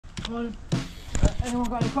Anyone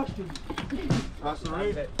got any questions? That's the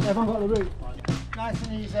route. Everyone got the route? Nice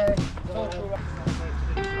and easy.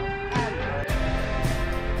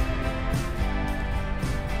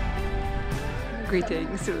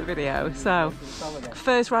 Greetings to the video. So,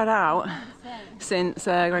 first ride out since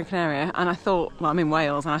Gran Canaria, and I thought, well, I'm in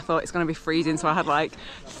Wales, and I thought it's going to be freezing, so I had like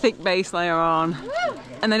thick base layer on,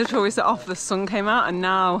 and then just before we set off, the sun came out, and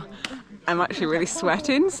now I'm actually really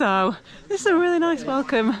sweating. So this is a really nice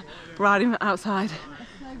welcome riding outside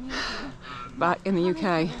back in the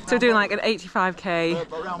UK. So we're doing like an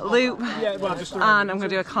 85k loop, and I'm going to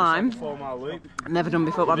do a climb. I've never done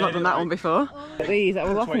before, but I've not done that one before. These, I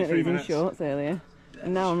was laughing at these in shorts earlier,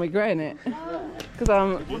 and now I'm regretting it because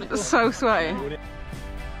I'm so sweaty.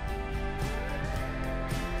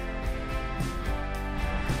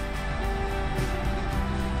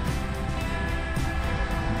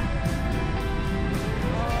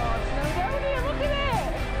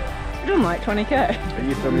 You've done like 20k. Are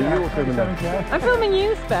you filming you or filming them? I'm filming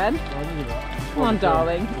you, Sven. Come on,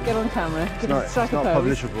 darling, get on camera. It's not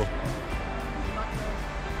publishable.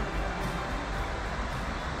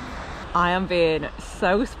 I am being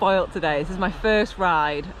so spoilt today. This is my first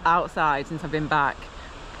ride outside since I've been back,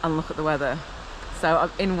 and look at the weather. So I'm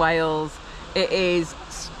in Wales. It is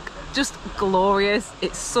just glorious.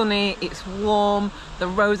 It's sunny, it's warm, the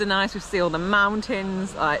roads are nice. We see all the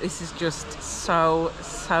mountains. Like, this is just so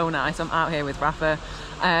nice. I'm out here with Rafa,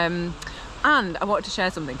 and I wanted to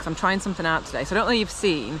share something because I'm trying something out today. So I don't know if you've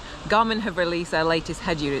seen, Garmin have released their latest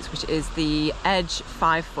head units, which is the Edge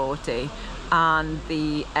 540 and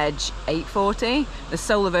the Edge 840, the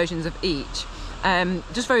solar versions of each.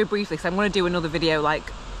 Just very briefly, because I'm going to do another video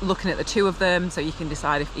like looking at the two of them, so you can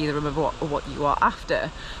decide if either of them are what you are after.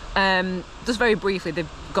 Just very briefly, they've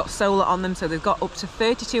got solar on them, so they've got up to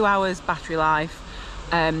 32 hours battery life,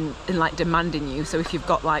 and like demanding you. So if you've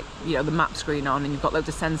got like, you know, the map screen on and you've got loads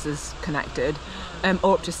of sensors connected,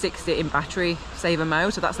 or up to 60 in battery saver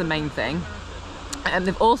mode. So that's the main thing. And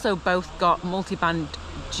they've also both got multi-band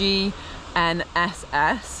GNSS,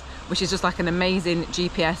 which is just like an amazing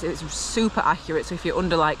GPS. It's super accurate, so if you're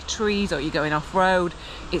under like trees or you're going off-road,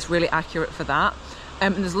 it's really accurate for that.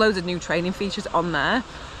 And there's loads of new training features on there.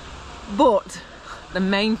 But the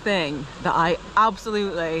main thing that I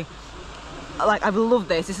absolutely, like, I love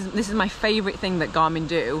this is my favourite thing that Garmin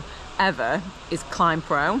do ever, is Climb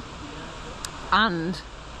Pro. And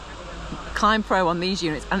Climb Pro on these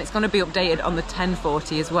units, and it's going to be updated on the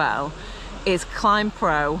 1040 as well, is Climb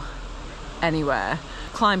Pro Anywhere.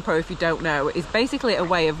 Climb Pro, if you don't know, is basically a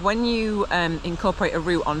way of when you incorporate a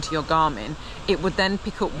route onto your Garmin, it would then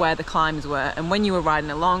pick up where the climbs were, and when you were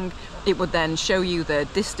riding along, it would then show you the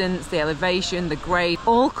distance, the elevation, the grade,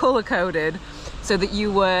 all color coded, so that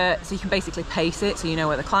you can basically pace it, so you know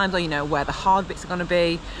where the climbs are, you know where the hard bits are going to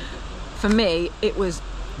be. For me, it was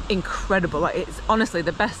incredible. Like, it's honestly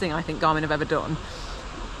the best thing I think Garmin have ever done.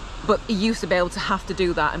 But you used to be able to have to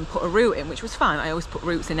do that and put a route in, which was fine. I always put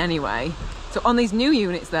routes in anyway. So on these new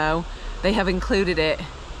units though, they have included it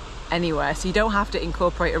anywhere. So you don't have to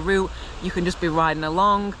incorporate a route. You can just be riding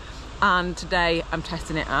along. And today I'm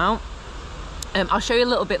testing it out. I'll show you a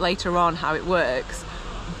little bit later on how it works.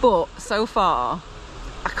 But so far,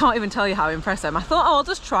 I can't even tell you how impressed I am. I thought, oh, I'll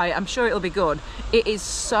just try it. I'm sure it'll be good. It is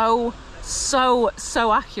so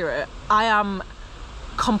accurate. I am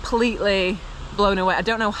completely blown away. I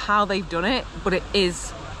don't know how they've done it, but it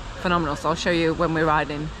is phenomenal. So I'll show you when we're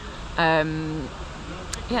riding,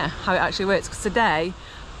 yeah, how it actually works. Because today,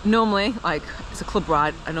 normally, like, it's a club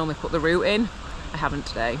ride, I normally put the route in. I haven't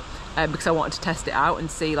today, because I wanted to test it out and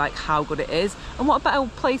see like how good it is. And what better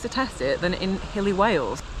place to test it than in hilly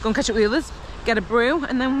Wales? Go and catch up with the others, get a brew,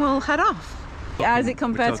 and then we'll head off. How does it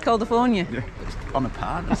compare to California? Yeah, on a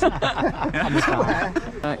par.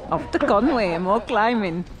 Right, off to Conway and more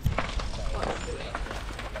climbing.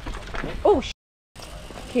 Oh,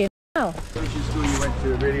 okay, now. Which school you went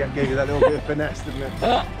to really gave you that little bit of finesse, didn't it?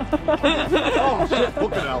 Oh shit,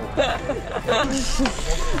 fucking hell.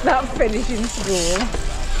 That finishing school.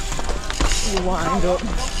 You wind up.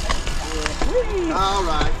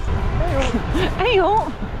 Alright. Hey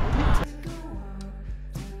up.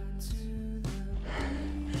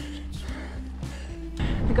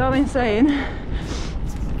 The Garmin saying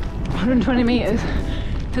 120 metres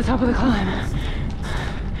to the top of the climb.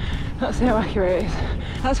 That's how accurate it is.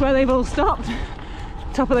 That's where they've all stopped.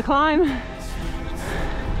 Top of the climb.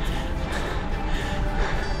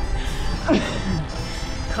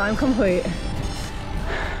 Climb complete.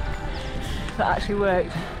 That actually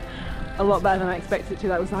worked a lot better than I expected it to.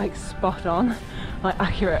 That was like spot on, like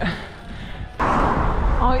accurate.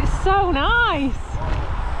 Oh, it's so nice.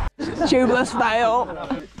 Tubeless fail.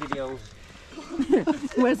 heels.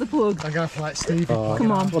 Where's the plug? I'm going for like Stevie. Oh,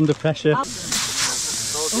 Come on. Under pressure. Oh,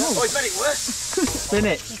 it's made it worse. Spin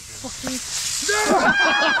it.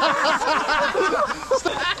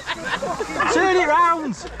 30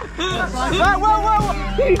 rounds!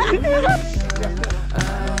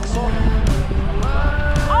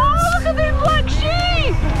 Oh, look at this black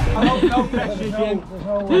sheep!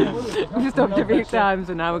 We stopped a few times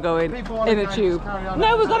and now we're going in a tube.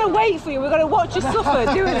 No, we're going to wait for you. We're going to watch you suffer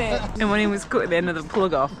doing it. And when he was cutting the end of the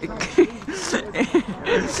plug off,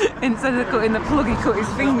 instead of cutting the plug, he cut his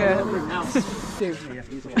finger.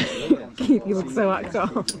 Keith, you look so act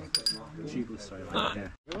off. This is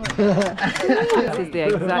the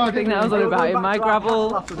exact thing that I was on about in my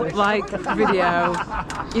gravel video.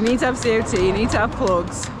 You need to have COT, you need to have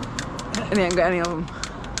plugs, and he ain't got any of them.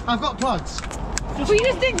 I've got plugs. But you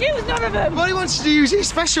just didn't use none of them! But he wants to use his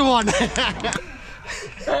special one. Is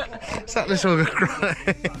that little girl crying?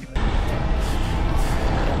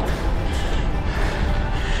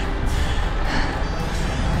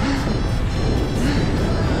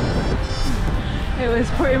 It was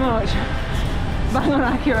pretty much bang on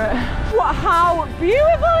accurate. What? How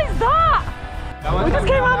beautiful is that? We just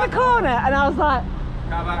came around the corner and I was like,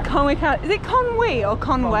 Conwy Castle. Is it Conwy or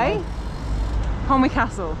Conway? Conwy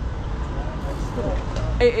Castle.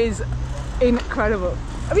 It is incredible.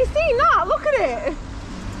 Have you seen that? Look at it.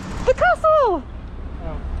 The castle.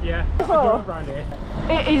 Oh, yeah.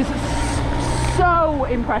 It is so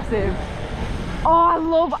impressive.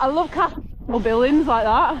 Oh, I love castle buildings like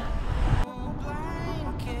that.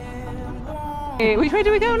 Which way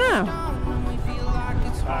do we go now?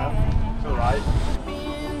 It's alright.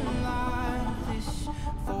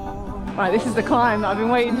 Right, this is the climb that I've been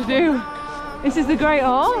waiting to do. This is the Great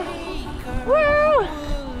Hall. Woo!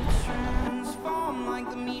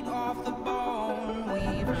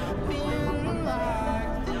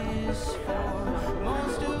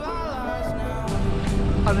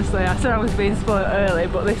 Honestly, I said I was being spoiled early,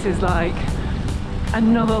 but this is like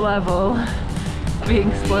another level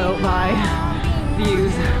being spoiled by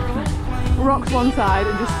views. Rocks one side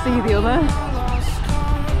and just see the other.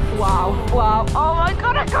 Wow, wow. Oh my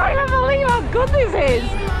god, I can't even believe how good this is.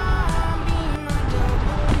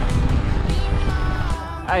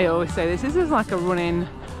 I always say this is like a running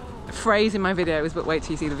phrase in my videos, but wait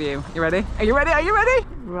till you see the view. You ready? Are you ready? Are you ready?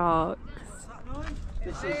 Rocks.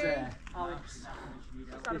 This is Alex.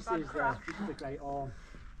 This is the Great Hall.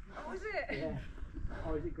 Oh, is it? Yeah.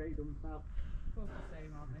 Or is it Great Dunsmouth? Both the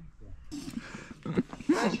same, aren't they?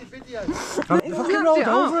 Where's your video? I've fucking rolled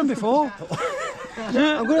over him before.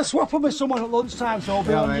 I'm going to swap him with someone at lunchtime, so I'll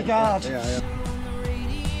be on your guard.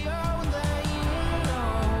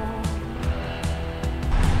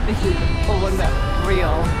 This is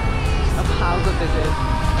unreal of how good this is.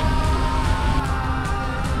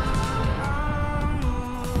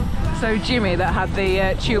 So Jimmy, that had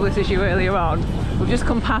the tubeless issue earlier on, we've just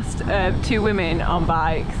come past two women on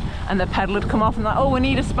bikes and the pedal had come off and like, oh, we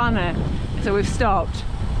need a spanner. So we've stopped.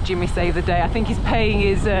 Jimmy saved the day. I think he's paying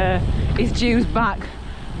his dues back,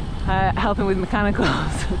 helping with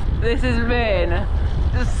mechanicals. This has been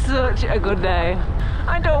such a good day.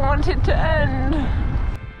 I don't want it to end.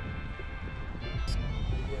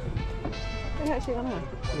 Are you actually on her?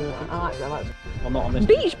 I like that. I'm not on this.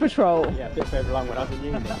 Beach Patrol. Yeah, a bit further along, haven't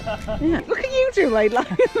you? Yeah. Look at you two laid like.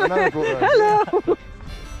 Hello.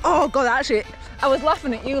 Oh god, actually, I was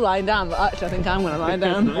laughing at you lying down, but actually I think I'm going to lie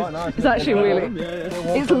down. It's actually really,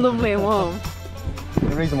 it's lovely and warm.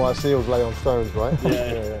 The reason why seals lay on stones, right?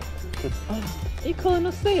 Yeah. Are you calling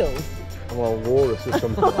us seals? Well, walrus or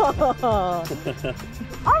something.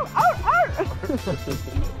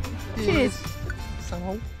 Cheers.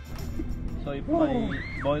 So you my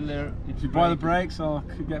boiler. Did you boiler brakes or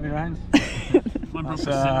could get me around? My brother's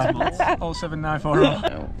 6 months.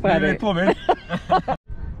 07940. Plumbing.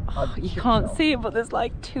 Oh, you can't see it, but there's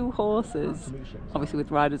like two horses, obviously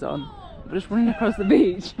with riders on, but just running across the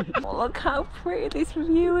beach. Oh, look how pretty this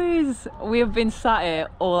view is. We have been sat here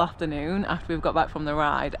all afternoon after we've got back from the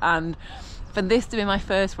ride, and for this to be my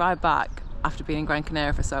first ride back after being in Gran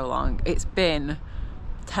Canaria for so long, it's been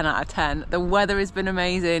 10 out of 10. The weather has been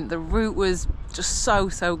amazing, the route was just so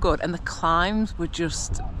good, and the climbs were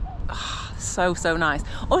just so nice.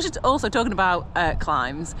 Also talking about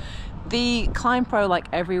climbs, the Climb Pro, like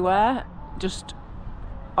everywhere, just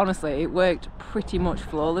honestly it worked pretty much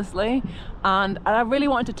flawlessly, and I really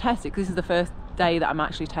wanted to test it because this is the first day that I'm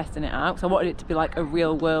actually testing it out, so I wanted it to be like a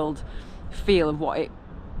real world feel of what it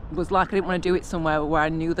was like. I didn't want to do it somewhere where I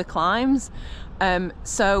knew the climbs,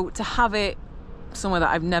 so to have it somewhere that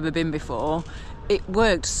I've never been before, it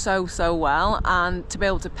worked so well, and to be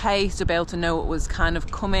able to pace, to be able to know what was kind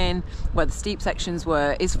of coming, where the steep sections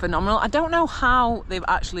were, is phenomenal. I don't know how they've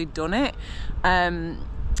actually done it,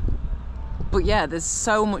 but yeah, there's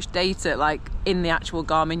so much data like in the actual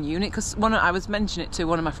Garmin unit, because I was mentioning it to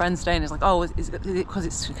one of my friends today, and it's like, oh, is it because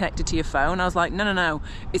it's connected to your phone? I was like, no,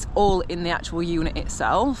 it's all in the actual unit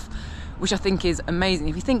itself, which I think is amazing.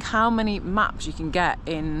 If you think how many maps you can get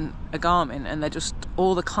in a Garmin, and they're just,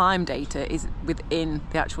 all the climb data is within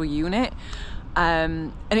the actual unit.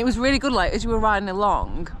 And it was really good, like as you were riding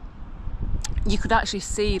along, you could actually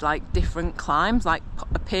see like different climbs like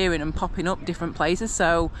appearing and popping up different places,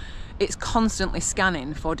 so it's constantly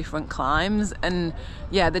scanning for different climbs. And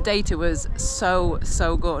yeah, the data was so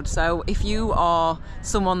good. So if you are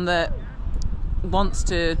someone that wants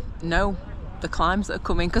to know the climbs that are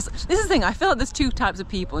coming, because this is the thing, I feel like there's two types of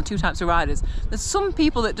people and two types of riders. There's some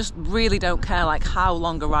people that just really don't care like how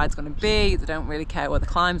long a ride's going to be, they don't really care where the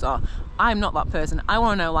climbs are. I'm not that person. I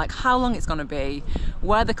want to know like how long it's going to be,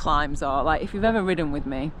 where the climbs are. Like if you've ever ridden with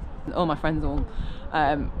me, all my friends will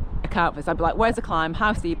account for this. I'd be like, where's the climb,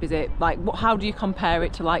 how steep is it, like how do you compare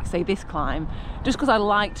it to like say this climb, just because I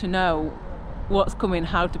like to know what's coming,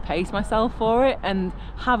 how to pace myself for it. And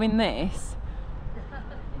having this,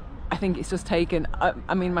 I think it's just taken,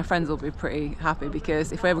 I mean, my friends will be pretty happy,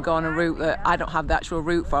 because if we ever go on a route that I don't have the actual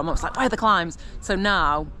route for, I'm always like, where are the climbs? So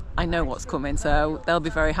now I know what's coming, so they'll be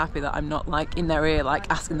very happy that I'm not like in their ear like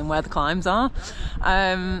asking them where the climbs are.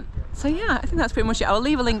 So yeah, I think that's pretty much it. I'll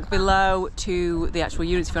leave a link below to the actual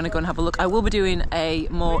units if you want to go and have a look. I will be doing a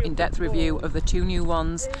more in-depth review of the 2 new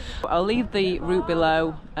ones. I'll leave the route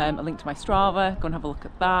below, a link to my Strava, go and have a look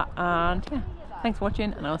at that, and yeah, thanks for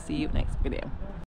watching, and I'll see you next video.